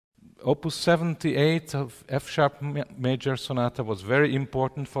Opus 78 of F-sharp major sonata was very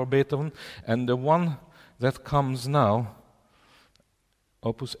important for Beethoven, and the one that comes now,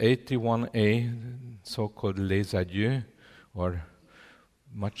 Opus 81A, so-called Les Adieux, or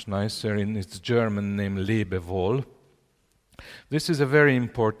much nicer in its German name, Lebewohl. This is a very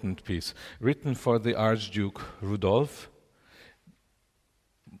important piece, written for the Archduke Rudolf,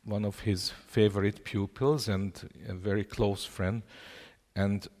 one of his favorite pupils and a very close friend,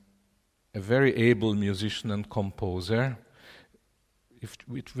 and a very able musician and composer. If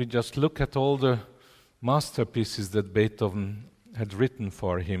we just look at all the masterpieces that Beethoven had written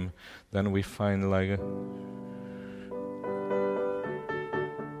for him, then we find like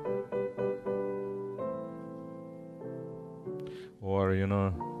or, you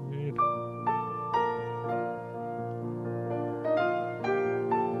know,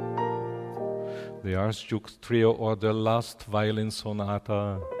 the Archduke's Trio or the Last Violin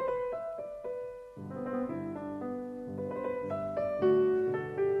Sonata.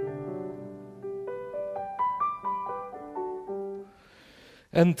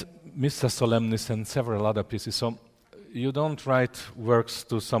 And Missa Solemnis and several other pieces. So you don't write works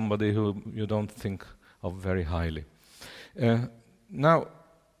to somebody who you don't think of very highly. Now,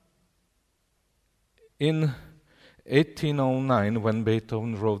 in 1809, when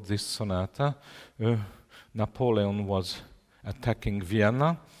Beethoven wrote this sonata, Napoleon was attacking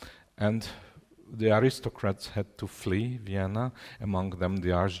Vienna, and the aristocrats had to flee Vienna, among them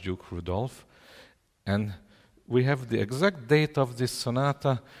the Archduke Rudolf. And we have the exact date of this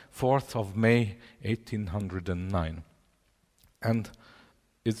sonata, 4th of May, 1809. And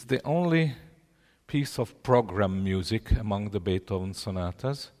it's the only piece of program music among the Beethoven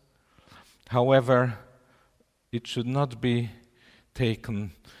sonatas. However, it should not be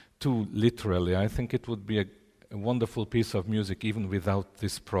taken too literally. I think it would be a wonderful piece of music even without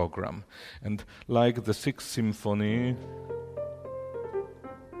this program. And like the Sixth Symphony,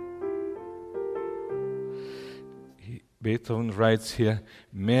 Beethoven writes here,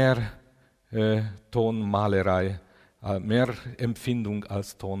 mehr Tonmalerei, mehr Empfindung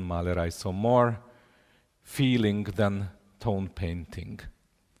als Tonmalerei, so more feeling than tone painting.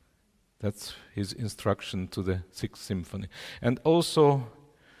 That's his instruction to the Sixth Symphony. And also,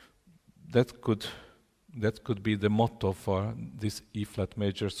 that could be the motto for this E-flat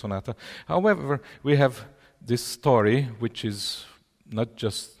major sonata. However, we have this story, which is not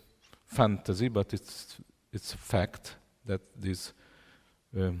just fantasy, but it's a fact that these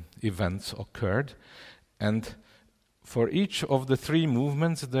events occurred. And for each of the three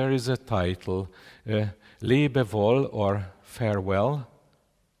movements, there is a title. Lebewohl, or farewell,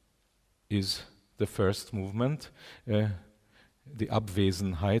 is the first movement. The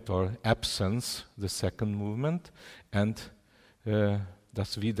Abwesenheit, or absence, the second movement. And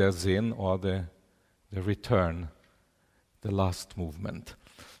das Wiedersehen, or the return, the last movement.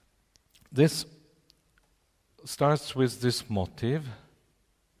 This starts with this motive.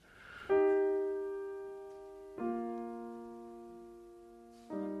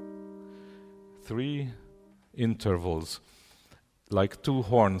 Three intervals, like two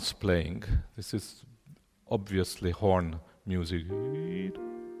horns playing. This is obviously horn music.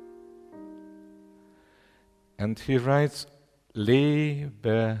 And he writes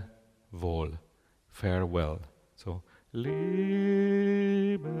Lebewohl, farewell. So Lebewohl.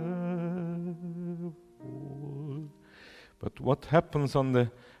 But what happens on the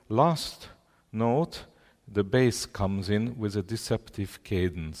last note, the bass comes in with a deceptive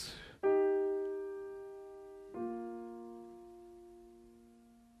cadence.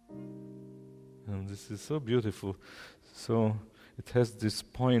 And this is so beautiful. So it has this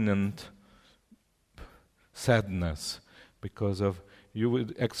poignant sadness because of you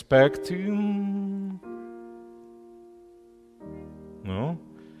would expect no,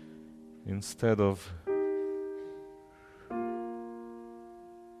 instead of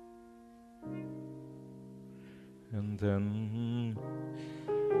and then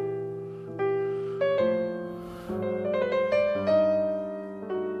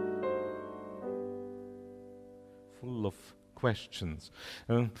full of questions.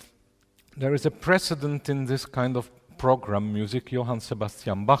 There is a precedent in this kind of program music. Johann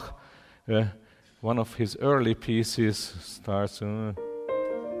Sebastian Bach, one of his early pieces starts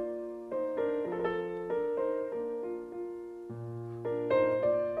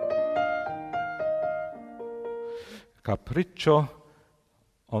Capriccio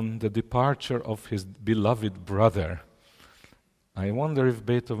on the departure of his beloved brother. I wonder if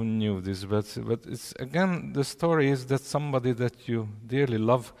Beethoven knew this, but it's again, the story is that somebody that you dearly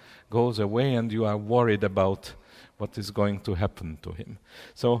love goes away and you are worried about what is going to happen to him.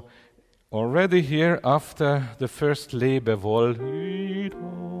 So already here after the first Lebewohl,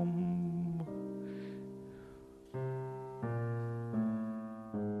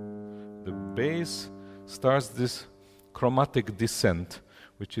 the bass starts this chromatic descent,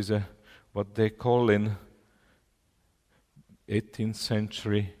 which is what they call in 18th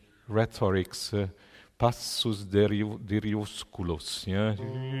century rhetorics passus deriusculus, yeah?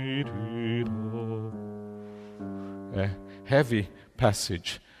 A heavy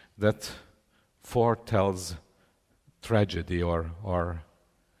passage that foretells tragedy or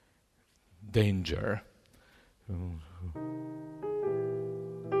danger.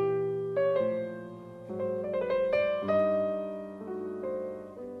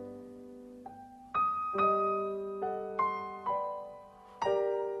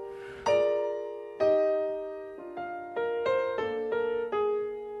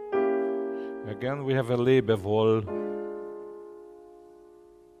 Again, we have a Lebewohl.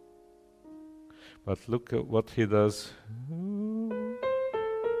 But look at what he does.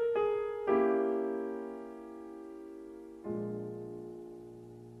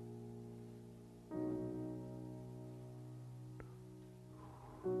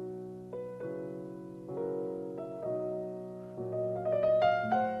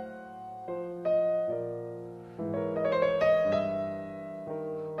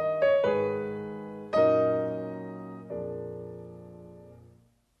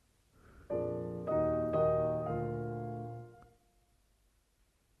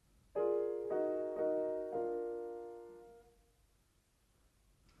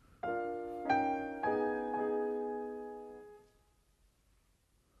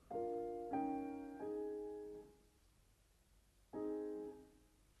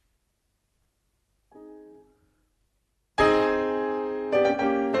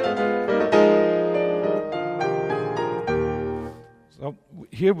 So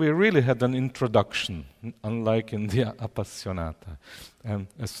here we really had an introduction, unlike in the Appassionata.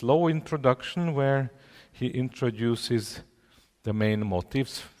 A slow introduction where he introduces the main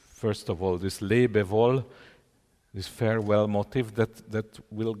motifs. First of all, this Lebewohl, this farewell motif that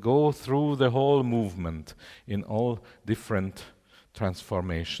will go through the whole movement in all different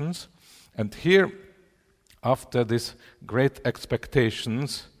transformations. And here, after this great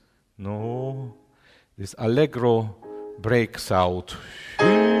expectations, this allegro breaks out.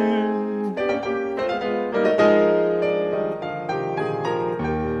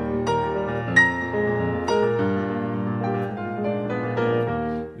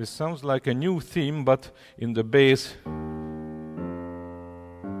 This sounds like a new theme, but in the bass.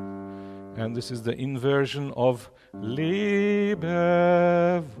 And this is the inversion of Lebewohl,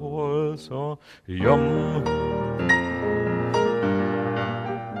 so yum.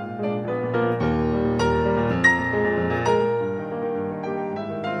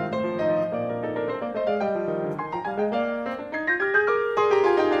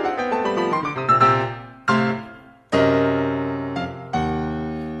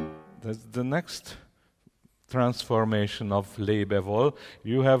 The next transformation of Lebewohl,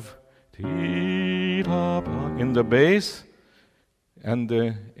 you have in the bass and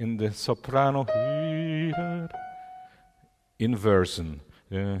in the soprano inversion.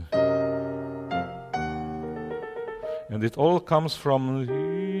 And it all comes from,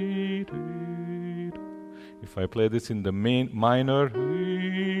 if I play this in the minor,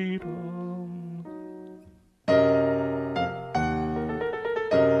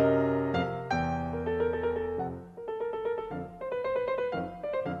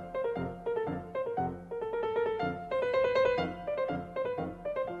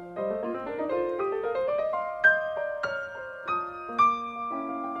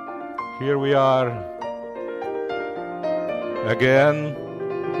 here we are again.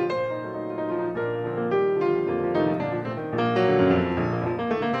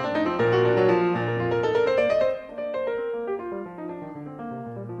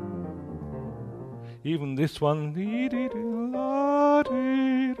 Even this one,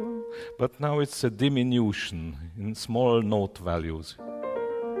 but now it's a diminution in small note values.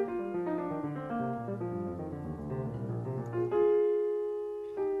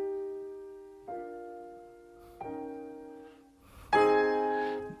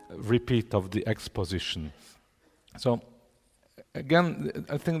 Repeat of the exposition. So again,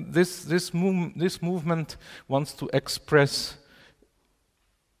 I think this movement wants to express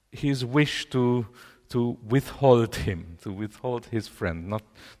his wish to withhold him, to withhold his friend,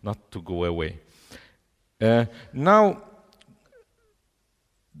 not to go away. Now,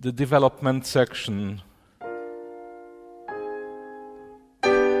 the development section.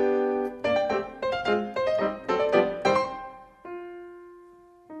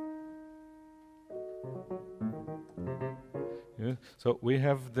 Yeah. So we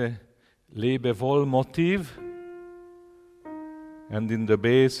have the Lebewohl motif, and in the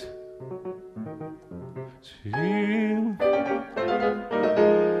bass,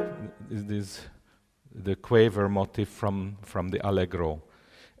 is the quaver motif from the Allegro.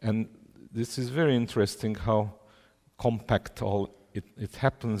 And this is very interesting how compact all it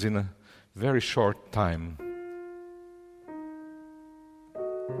happens in a very short time.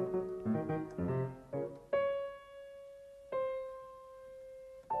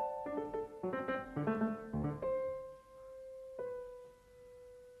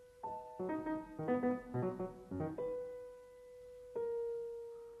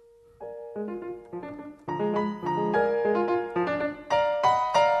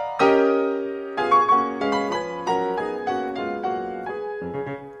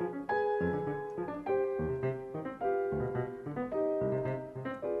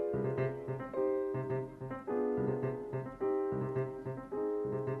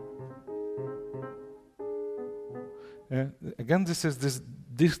 Again, this is this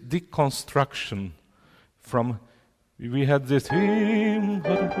deconstruction from we had this and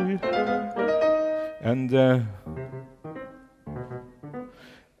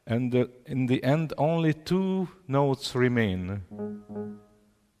in the end only two notes remain.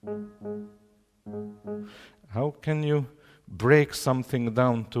 How can you break something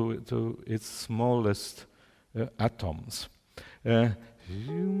down to its smallest atoms? And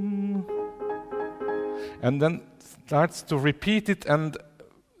then starts to repeat it, and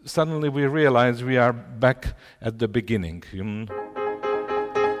suddenly we realize we are back at the beginning.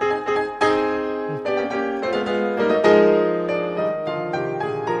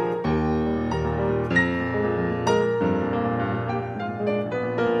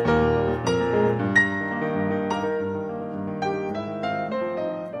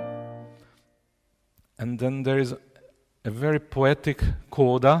 And then there is a very poetic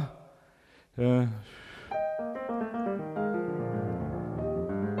coda.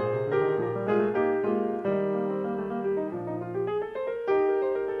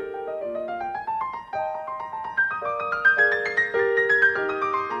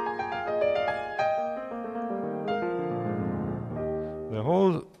 The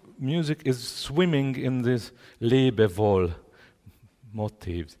whole music is swimming in this Lebewohl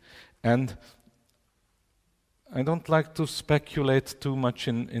motifs. And I don't like to speculate too much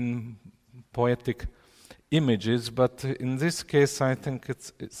in poetic images, but in this case I think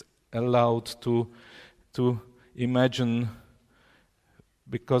it's allowed to imagine,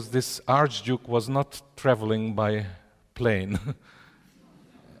 because this Archduke was not traveling by plane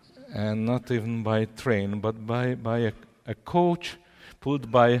and not even by train, but by a coach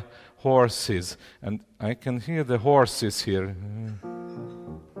pulled by horses. And I can hear the horses here.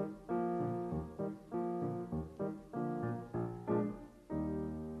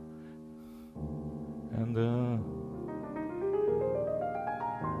 And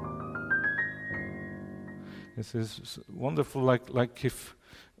this is wonderful, like if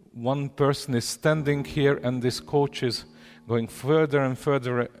one person is standing here and this coach is going further and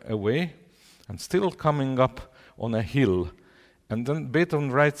further away and still coming up on a hill. And then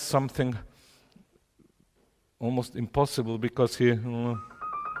Beethoven writes something almost impossible, because he,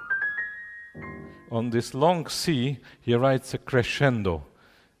 on this long C, he writes a crescendo.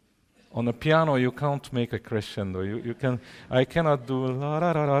 On a piano, you can't make a crescendo. You can. I cannot do la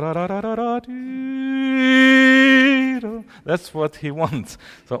da da da da da da da da. That's what he wants.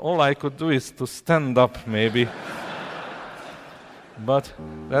 So all I could do is to stand up, maybe. But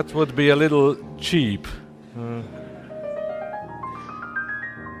that would be a little cheap.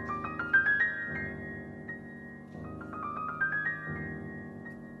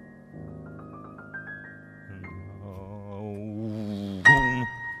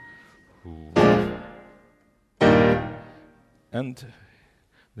 And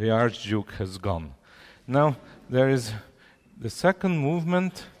the Archduke has gone. Now there is the second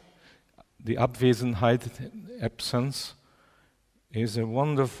movement, the Abwesenheit, absence, is a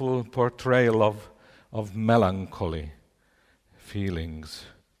wonderful portrayal of melancholy feelings.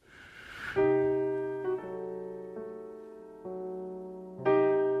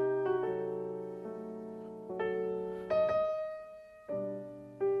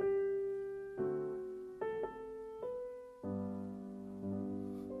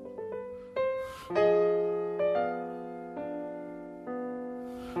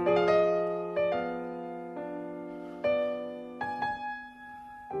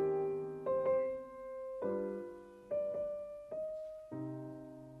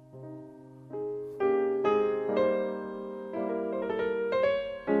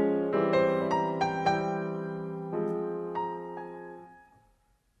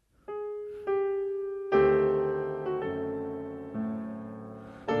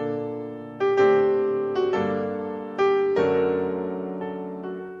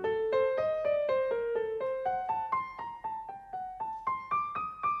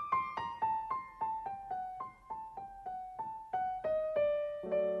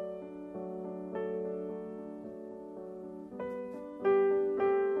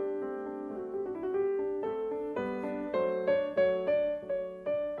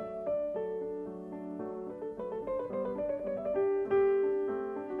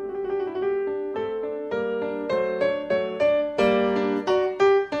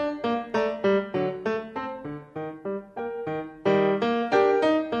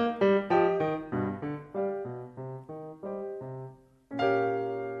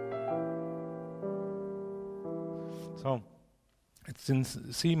 Since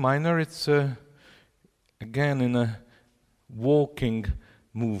C minor, it's again in a walking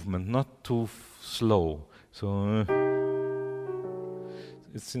movement, not too slow. So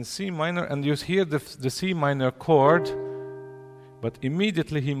it's in C minor, and you hear the C minor chord, but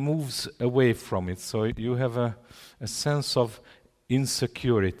immediately he moves away from it. So you have a sense of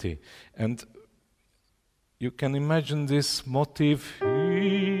insecurity. And you can imagine this motif,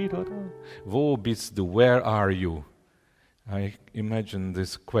 wo bist du, where are you? I imagine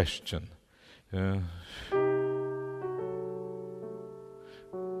this question. And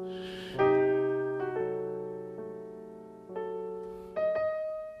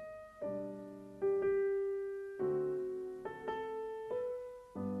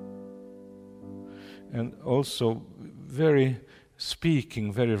also very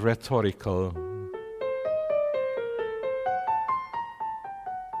speaking, very rhetorical.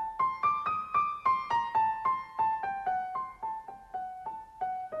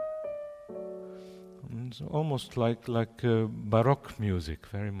 It's almost like Baroque music,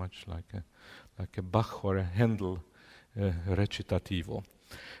 very much like a Bach or a Handel recitativo.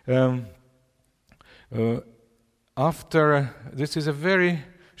 After this is a very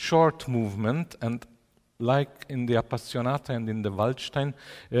short movement, and like in the Appassionata and in the Waldstein,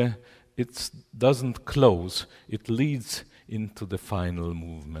 it doesn't close. It leads into the final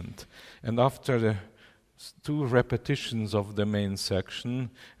movement. And after the two repetitions of the main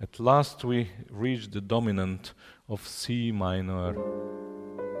section, at last we reach the dominant of C minor.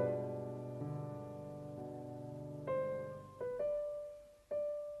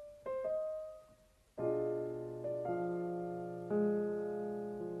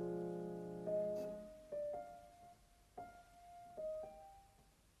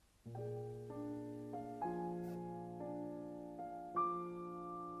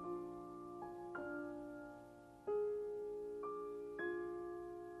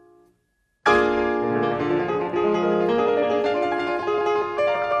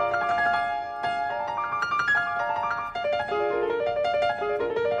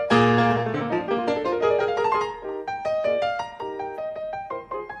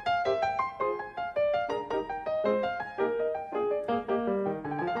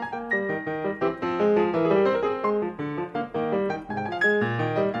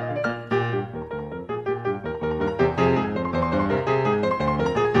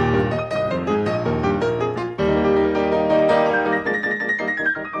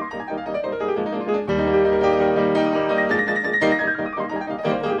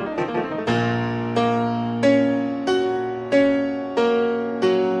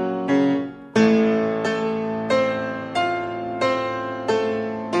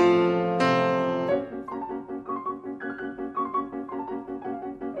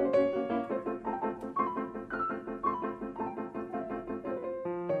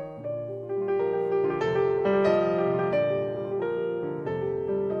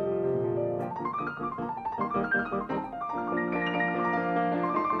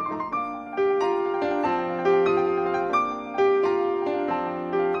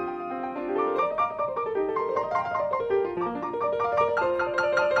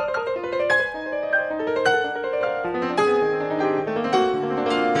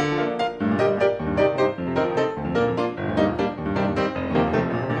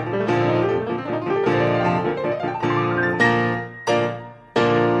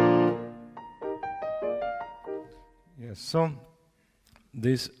 So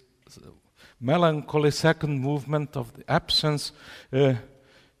this melancholy second movement of the absence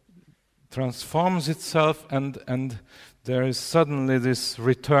transforms itself, and there is suddenly this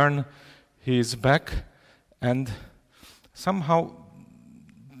return. He is back, and somehow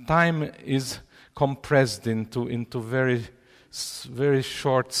time is compressed into very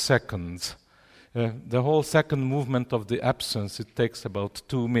short seconds. The whole second movement of the absence, it takes about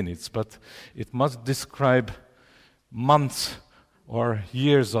 2 minutes, but it must describe months or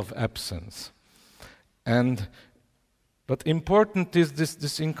years of absence. But important is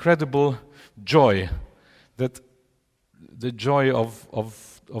this incredible joy, that the joy of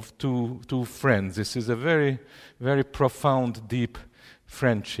two friends. This is a very, very profound, deep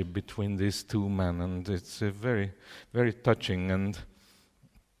friendship between these two men, and it's very, very touching, and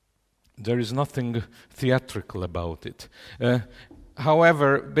there is nothing theatrical about it.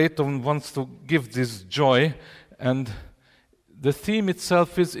 However, Beethoven wants to give this joy, and the theme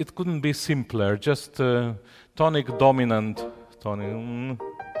itself it couldn't be simpler, just tonic dominant, tonic.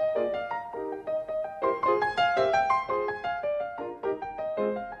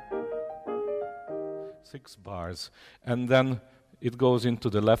 6 bars, and then it goes into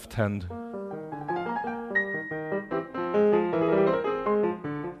the left hand.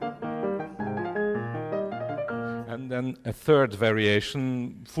 And then a third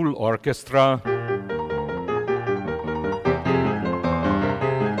variation, full orchestra.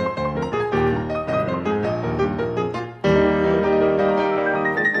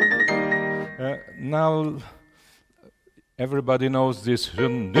 Now everybody knows this.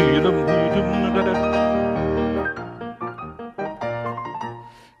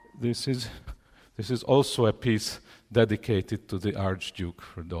 This is also a piece dedicated to the Archduke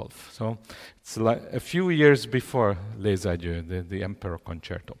Rudolf. So it's like a few years before Les Adieux, the Emperor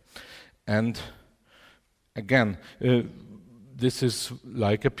Concerto. And again, this is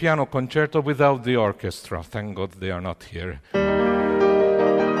like a piano concerto without the orchestra. Thank God they are not here.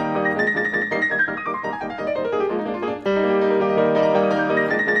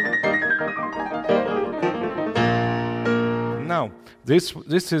 Now, this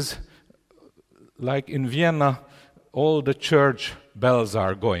is like in Vienna, all the church bells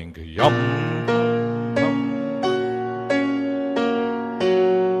are going. Yum, yum.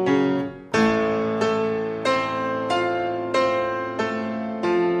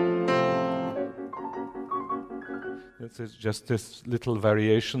 This is just this little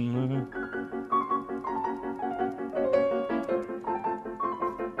variation.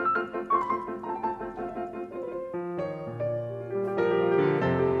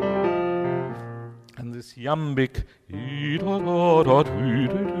 Iambic.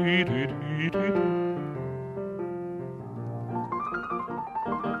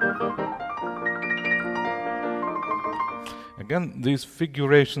 Again, these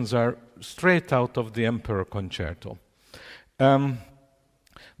figurations are straight out of the Emperor Concerto. Then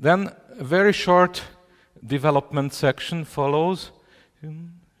a very short development section follows.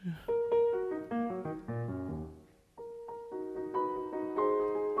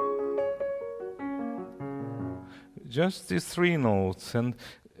 Just these three notes, and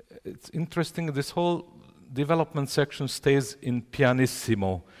it's interesting, this whole development section stays in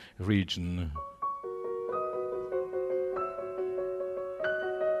pianissimo region.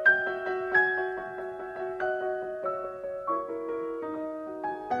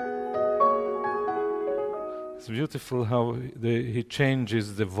 It's beautiful how he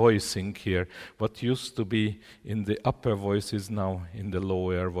changes the voicing here. What used to be in the upper voice is now in the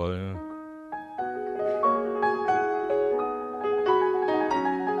lower voice.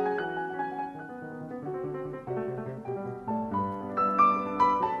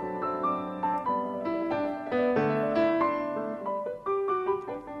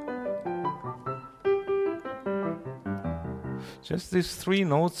 Just these three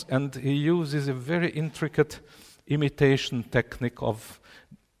notes, and he uses a very intricate imitation technique of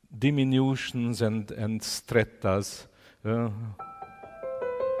diminutions and strettas.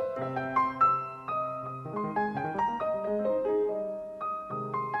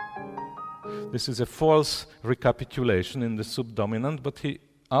 This is a false recapitulation in the subdominant, but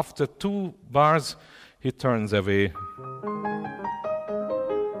after 2 bars, he turns away.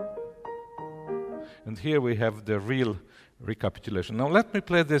 And here we have the real recapitulation. Now let me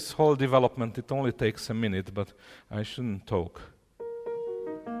play this whole development. It only takes a minute, but I shouldn't talk.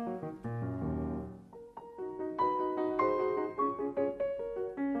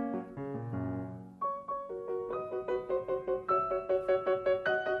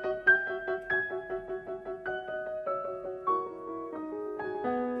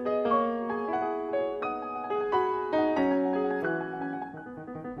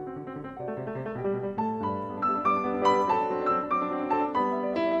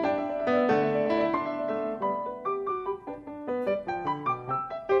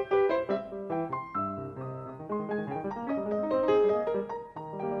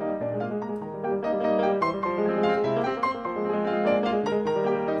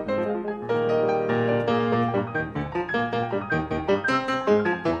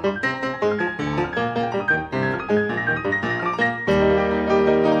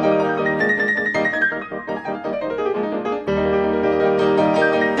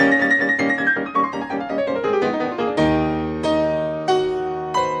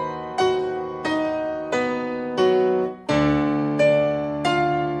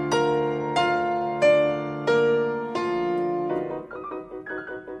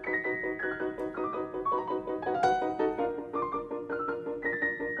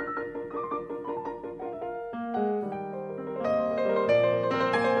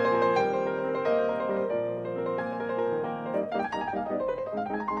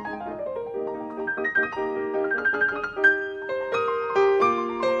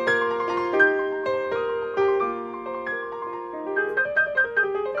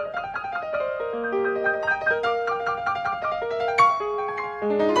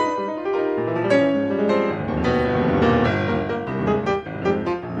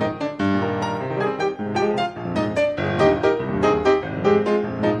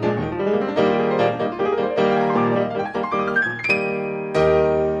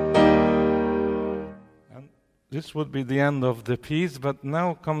 this would be the end of the piece, but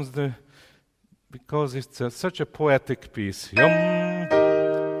now comes the, because it's such a poetic piece, yum,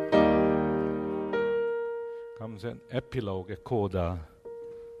 comes an epilogue, a coda.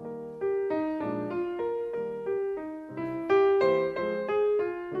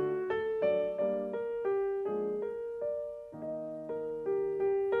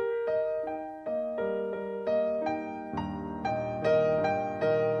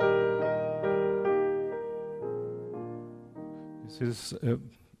 This is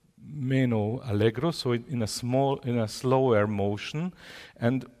meno allegro, so in a slower motion,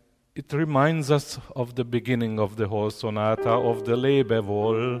 and it reminds us of the beginning of the whole sonata, of the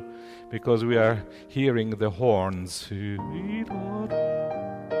Lebewohl, because we are hearing the horns.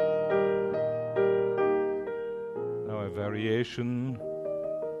 Now a variation.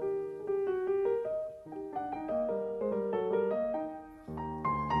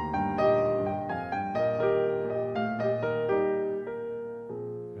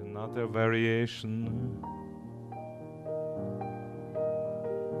 Another variation.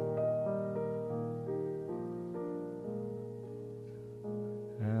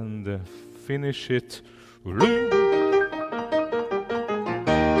 And finish it.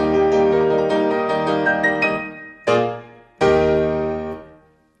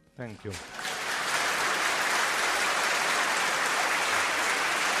 Thank you.